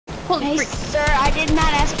Holy Hey, freak. sir, I did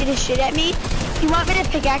not ask you to shoot at me. You want me to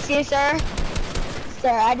pickaxe you, sir?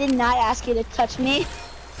 Sir, I did not ask you to touch me.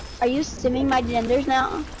 Are you simming my genders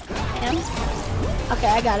now? I am? Okay,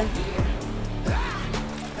 I got him.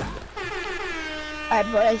 Alright,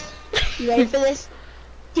 boys. You ready for this?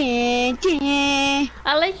 I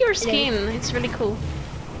like your skin. It's really cool.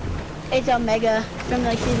 It's Omega from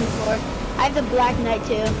like season 4. I have the Black Knight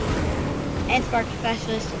too. And Spark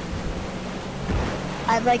Specialist.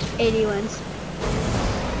 I have like 80 wins.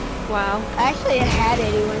 Wow. I actually had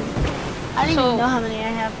 80 wins. I don't even know how many I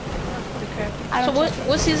have. So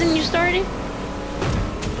what season you started?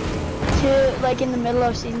 Like in the middle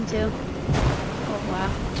of season 2. Oh wow.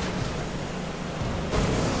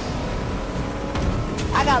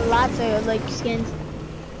 I got lots of like skins.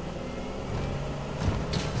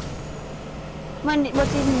 What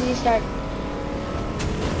season did you start?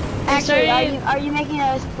 Actually, are you making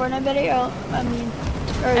a Fortnite video? I mean,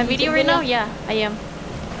 or a video right now? Yeah, I am.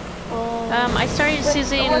 I started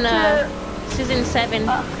season 7.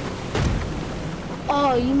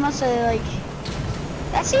 Oh, you must have like.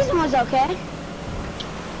 That season was okay.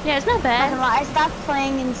 Yeah, it's not bad. I stopped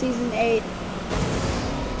playing in season 8,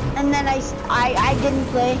 and then I didn't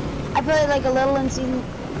play. I played like a little in season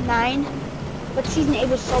 9, but season 8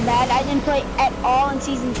 was so bad. I didn't play at all in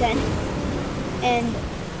season 10. And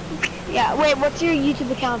yeah, wait, what's your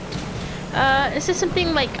YouTube account? Is this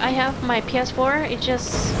something like I have my PS4? It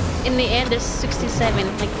just in the end is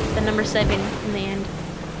 67, like the number 7 in the end.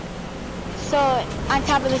 So on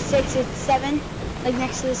top of the 6, it's 7, like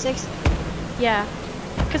next to the 6. Yeah,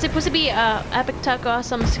 because it's supposed to be Epic Taco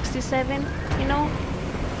Awesome 67, you know.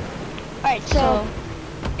 Alright, so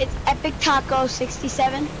it's Epic Taco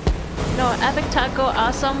 67. No, Epic Taco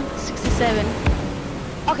Awesome 67.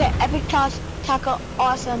 Okay, Epic Taco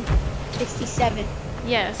Awesome 67.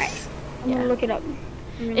 Yes. Right. I'm gonna look it up.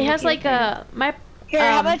 It has like a my. Here,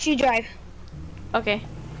 how about you drive? Okay.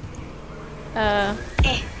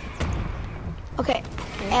 Okay.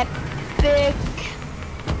 Epic.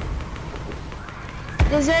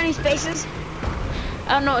 Is there any spaces?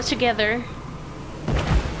 Oh no, it's together.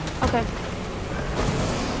 Okay.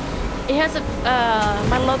 It has a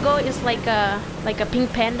my logo is like a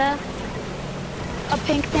pink panda. A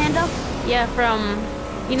pink panda? Yeah, from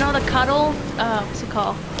the Cuddle. What's it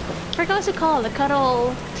called? I forgot what's it called. The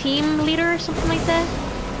Cuddle team leader or something like that.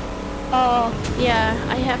 Oh. Yeah,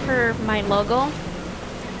 I have her my logo.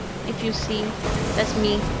 If you see, that's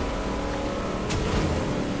me.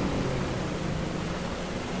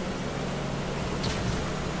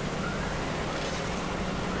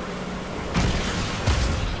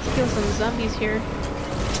 Let's kill some zombies here.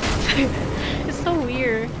 It's so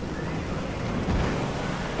weird.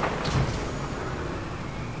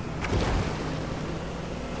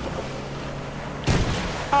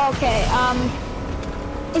 Okay,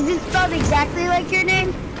 is it spelled exactly like your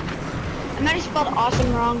name? I might have spelled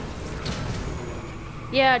awesome wrong.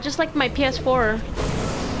 Yeah, just like my PS4.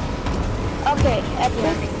 Okay,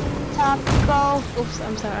 Epic Taco. Oops,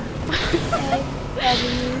 I'm sorry.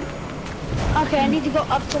 Okay, I need to go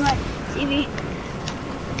up to my TV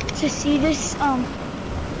to see this.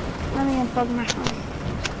 Let me unplug my phone.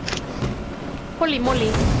 Holy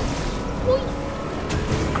moly.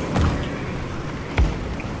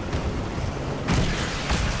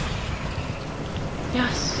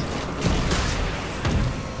 Yes.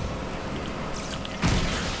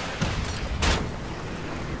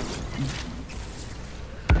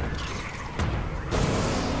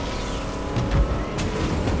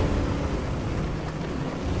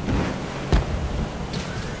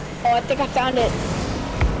 Oh, I think I found it.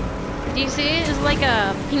 Do you see it? It's like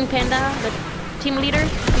a pink panda, the team leader. Do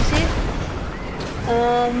you see it?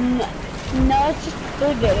 No, it's just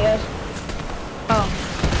food videos. Oh.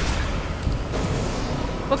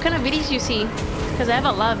 What kind of videos you see? Because I have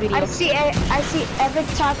a lot of videos. I see Epic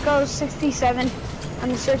Taco 67 on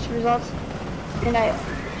the search results, and I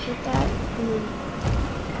hit that.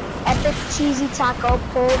 Epic Cheesy Taco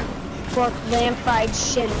pulled pork lamb fried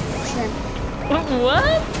shrimp.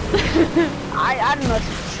 What? I don't know.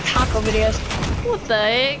 It's taco videos. What the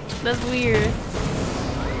heck? That's weird.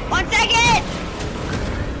 1 second.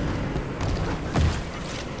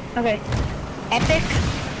 Okay. Epic.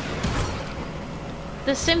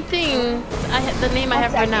 The same thing. The name I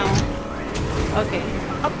have right now. Okay.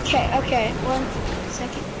 Okay. 1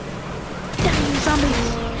 second. Damn, zombies.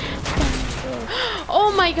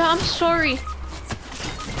 Oh my god! I'm sorry.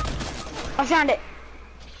 I found it.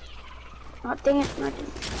 Oh, dang it.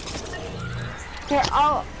 Here,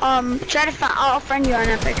 I'll try to find. I'll friend you on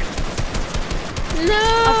Epic.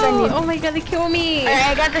 I'll friend No! you. Oh my god, they kill me. Alright,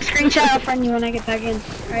 I got the screenshot. I'll friend you when I get back in.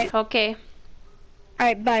 Alright. Okay.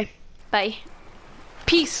 Alright, bye. Bye.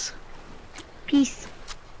 Peace. Peace.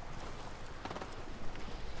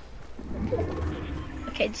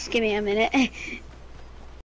 Okay, just give me a minute.